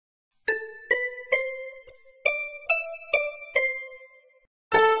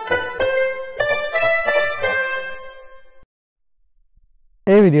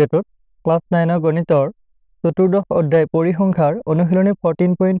এই ভিডিঅ'টোত ক্লাছ 9 গণিতৰ চতুৰ্দশ অধ্যায় পৰিসংখ্যাৰ অনুশীলনী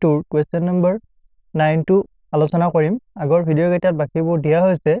 14.2 কুৱেশ্যন নম্বৰ 9 আলোচনা কৰিম। আগৰ ভিডিঅ' কেইটাত বাকিবোৰ দিয়া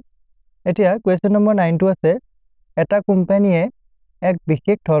হৈছে। এতিয়া কুৱেশ্যন নম্বৰ 9 আছে, এটা কোম্পানীয়ে এক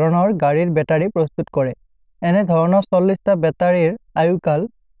বিশেষ ধৰণৰ গাড়ীৰ বেটাৰী প্ৰস্তুত কৰে। এনে ধৰণৰ 40টা বেটাৰীৰ আয়ুকাল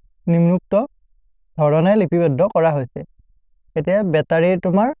নিম্নোক্ত ধৰণে লিপিবদ্ধ কৰা হৈছে। এতিয়া বেটাৰীৰ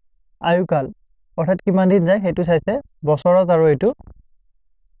তোমাৰ আয়ুকাল অৰ্থাৎ কিমান দিন যায় সেইটো চাইছে বছৰত, আৰু এইটো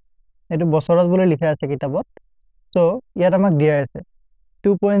বছৰত বুলি লিখা আছে কিতাপত। সো ইয়াত আমাক দিয়া আছে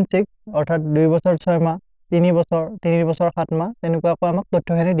 2.6 অৰ্থাৎ 2 বছৰ 6 মাহ, 3 বছৰ 7 মাহ, তেনেকুৱাকৈ আমাক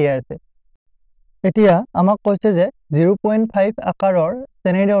তথ্যখিনি দিয়া আছে। এতিয়া আমাক কৈছে যে 0.5 আকাৰৰ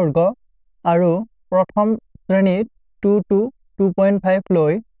শ্ৰেণীদৈৰ্ঘ্য আৰু প্ৰথম শ্ৰেণীত 2 to 2.5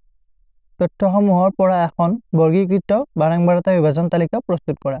 লৈ তথ্যসমূহৰ পৰা এখন বৰ্গীকৃত বাৰংবাৰতা বিভাজন তালিকা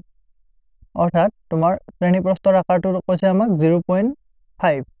প্ৰস্তুত কৰা। অৰ্থাৎ তোমাৰ শ্ৰেণী প্ৰস্থৰ আকাৰটো কৈছে আমাক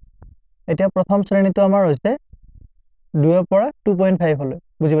 0.5। এতিয়া প্ৰথম শ্ৰেণীটো আমাৰ হৈছে 2 ৰ পৰা 2.5 হলৈ,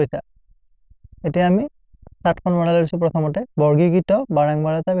 বুজি পাইছা? এতিয়া আমি চাৰ্টখন বনাই লৈছো। প্ৰথমতে বৰ্গীকৃত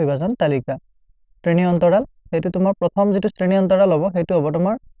বাৰংবাৰতা বিভাজন তালিকা শ্ৰেণী অন্তৰাল, সেইটো তোমাৰ প্ৰথম যেটো শ্ৰেণী অন্তৰাল হ'ব সেইটো হ'ব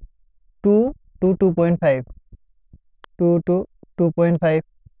তোমাৰ 2 to 2.5, 2 to 2.5,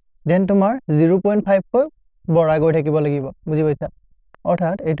 দেন তোমাৰ 0.5 কৈ বঢ়াই গৈ থাকিব লাগিব, বুজি পাইছা?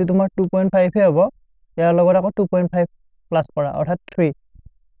 অৰ্থাৎ এইটো তোমাৰ 2.5 হে হ'ব, ইয়াৰ লগত আকৌ 2.5 প্লাস কৰা অৰ্থাৎ 3,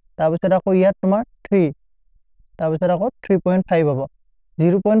 তাৰপিছত আকৌ ইয়াত তোমাৰ 3, তাৰপিছত আকৌ 3.5 হ'ব।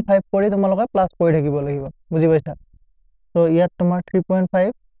 0.5 কৰি তোমালোকে প্লাস কৰি থাকিব লাগিব, বুজি পাইছা? সো ইয়াত তোমাৰ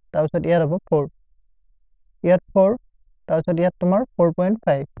 3.5, তাৰপিছত ইয়াত হ'ব 4, ইয়াত 4, তাৰপিছত ইয়াত তোমাৰ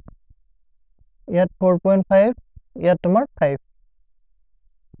 4.5, ইয়াত 4.5, ইয়াত তোমাৰ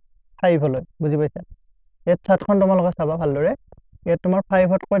 5 হলৈ, বুজি পাইছা? ইয়াত চাৰ্টখন তোমালোকে চাবা ভালদৰে, ইয়াত তোমাৰ 5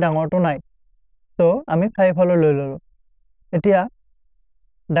 হতকৈ ডাঙৰটো নাই, সো আমি 5 হলৈ লৈ ললো। এতিয়া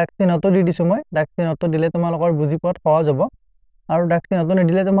ডাক চিহ্নটো দি দিছো মই, ডাক চিহ্নটো দিলে তোমালোকৰ বুজি পোৱাত সহজ হ'ব, আৰু ডাক চিহ্নটো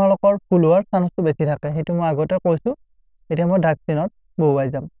নিদিলে তোমালোকৰ ভুল হোৱাৰ চান্সটো বেছি থাকে, সেইটো মই আগতে কৈছো। এতিয়া মই ডাক চিহ্নত বহুৱাই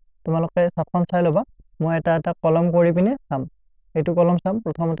যাম, তোমালোকে চাৰ্টখন চাই ল'বা। মই এটা এটা কলম কৰি পিনে চাম, এইটো কলম চাম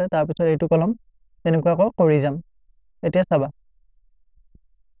প্ৰথমতে, তাৰপিছত এইটো কলম, তেনেকুৱাকৈ কৰি যাম। এতিয়া চাবা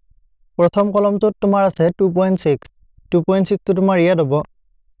প্ৰথম কলমটোত তোমাৰ আছে 2.6, 2.6 টো তোমাৰ ইয়াত হ'ব।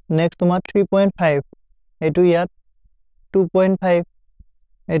 নেক্সট তোমাৰ 3.5, এইটো ইয়াত 2.5,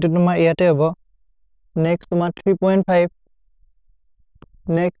 এইটো তোমাৰ ইয়াতে হ'ব। নেক্সট তোমাৰ 3.5,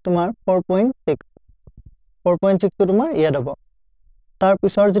 নেক্সট তোমাৰ 4.6, 4.6 টো তোমাৰ ইয়াত হ'ব। তাৰ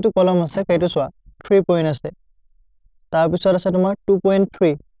পিছৰ যেটো কলম আছে সেইটো চোৱা, 3 পইণ্ট আছে। তাৰ পিছত আছে তোমাৰ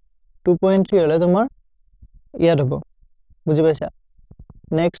 2.3, 2.3 হলে তোমাৰ ইয়াত হ'ব, বুজি পাইছা?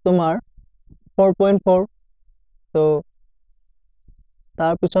 নেক্সট তোমাৰ 4.4, তো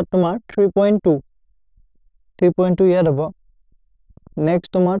তাৰ পিছত তোমাৰ 3.2, 3.2 ইয়াত হ'ব। নেক্সট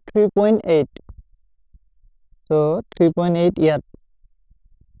তোমাৰ 3.8, so 3.8 ইয়াত।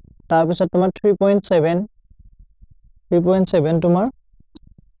 তাৰ পিছত তোমাৰ 3.7, 3.7 তোমাৰ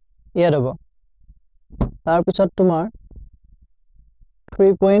ইয়াত হ'ব। তাৰ পিছত তোমাৰ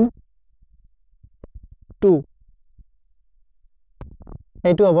 3.2,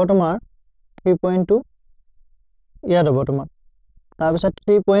 এইটো হ'ব তোমাৰ 3.2 ইয়াত হ'ব তোমাৰ। তাৰ পিছত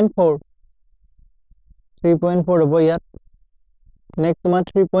 3.4, 3.4 হ'ব ইয়াত। নেক্সট তোমাৰ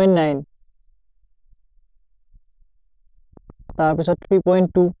 3.9, তাৰ পিছত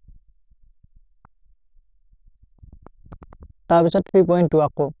 3.2, তাৰ পিছত 3.2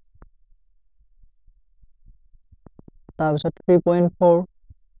 আকৌ, তাৰ পিছত 3.4,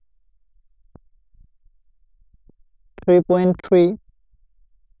 3.3,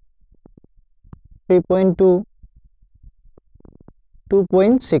 3.2,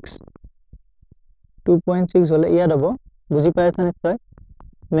 2.6, 2.6 হলে ইয়াত হ'ব, বুজি পাইছা নিশ্চয়?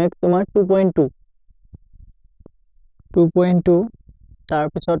 নেক্সট তোমাৰ 2.2, 2.2, তাৰ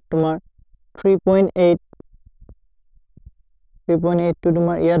পিছত তোমাৰ 3.8, 3.8 টো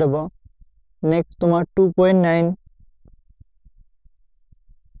তোমাৰ ইয়াত হ'ব। নেক্সট তোমাৰ 2.9,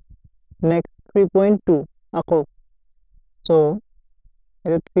 নেক্সট 3.2 আকৌ, সো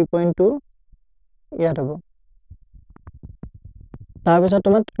এইটো 3.2 ইয়াত হ'ব। তাৰ পিছত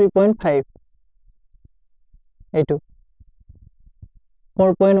তোমাৰ 3.5, এইটো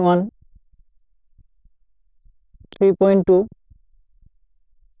 4.1, 3.2,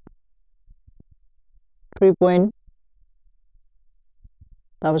 3.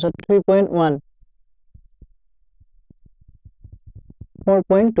 তাৰপিছত 3.1,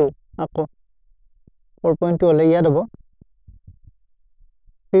 4.2 আকৌ, 4.2 হলে ইয়াত হ'ব।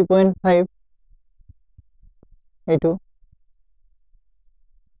 3.5, এইটো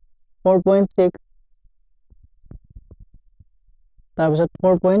 4.6, তাৰপিছত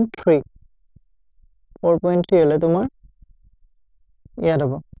 4.3 হলে তোমাৰ ইয়াত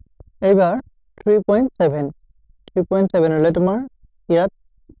হ'ব এইবাৰ 3.7 হলে তোমাৰ ইয়াত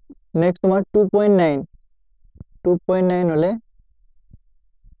নেক্সট তোমাৰ 2.9 হলে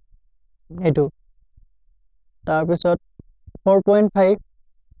এইটো তাৰপিছত 4.5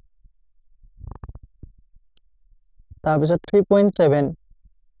 তাৰপিছত 3.7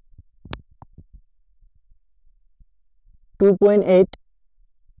 2.8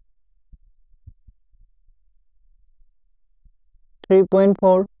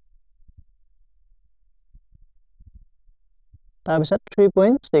 3.4 তাৰপিছত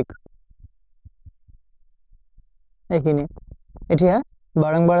 3.6 এইখিনি এতিয়া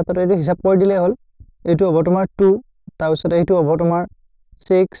বাৰংবাৰতাটো এইটো হিসাব কৰি দিলে হ'ল এইটো হ'ব তোমাৰ 2 তাৰপিছত এইটো হ'ব তোমাৰ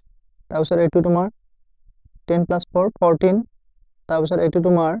 6 তাৰপিছত এইটো তোমাৰ 10 + 4 14 তাৰপিছত এইটো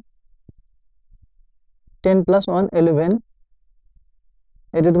তোমাৰ 10 + 1 11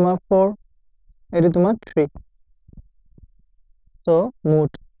 এইটো তোমাৰ 4 এইটো তোমাৰ 3 সো মুঠ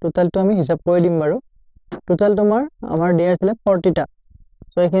টোটালটো আমি হিসাব কৰি দিম বাৰু টোটাল তোমাৰ আমাৰ দিয়া আছিল 40 টা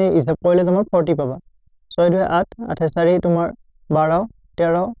সো এইখিনি হিসাব কৰিলে তোমাৰ 40 পাবা 6 2 8 8 4 তোমাৰ 12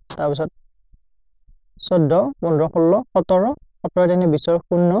 13 তাৰপিছত 14 15 16 17 17 দিনে 20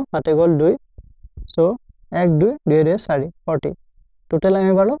 0 হাতে গ'ল 2 সো 1 2 2 2 4 40 টোটাল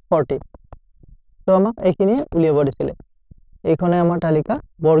আমি পালো 40 সো আমাক এইখিনি উলিয়াব দিছিলে এইখনে আমাৰ তালিকা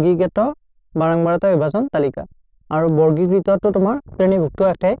বৰ্গীকৃত বাৰংবাৰতা বিভাজন তালিকা আৰু বৰ্গীকৃতটো তোমাৰ শ্ৰেণীভুক্ত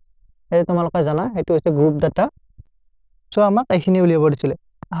একে এই তোমালোকে জানা সেইটো হৈছে গ্ৰুপ ডাটা সো আমাক এইখিনি উলিয়াব দিছিলে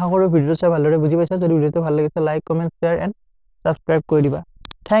আশা কৰো ভিডিওটো চাই ভালদৰে বুজি পাইছা যদি ভিডিওটো ভাল লাগিছে like comment share and subscribe কৰি দিবা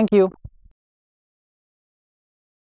থ্যাংক ইউ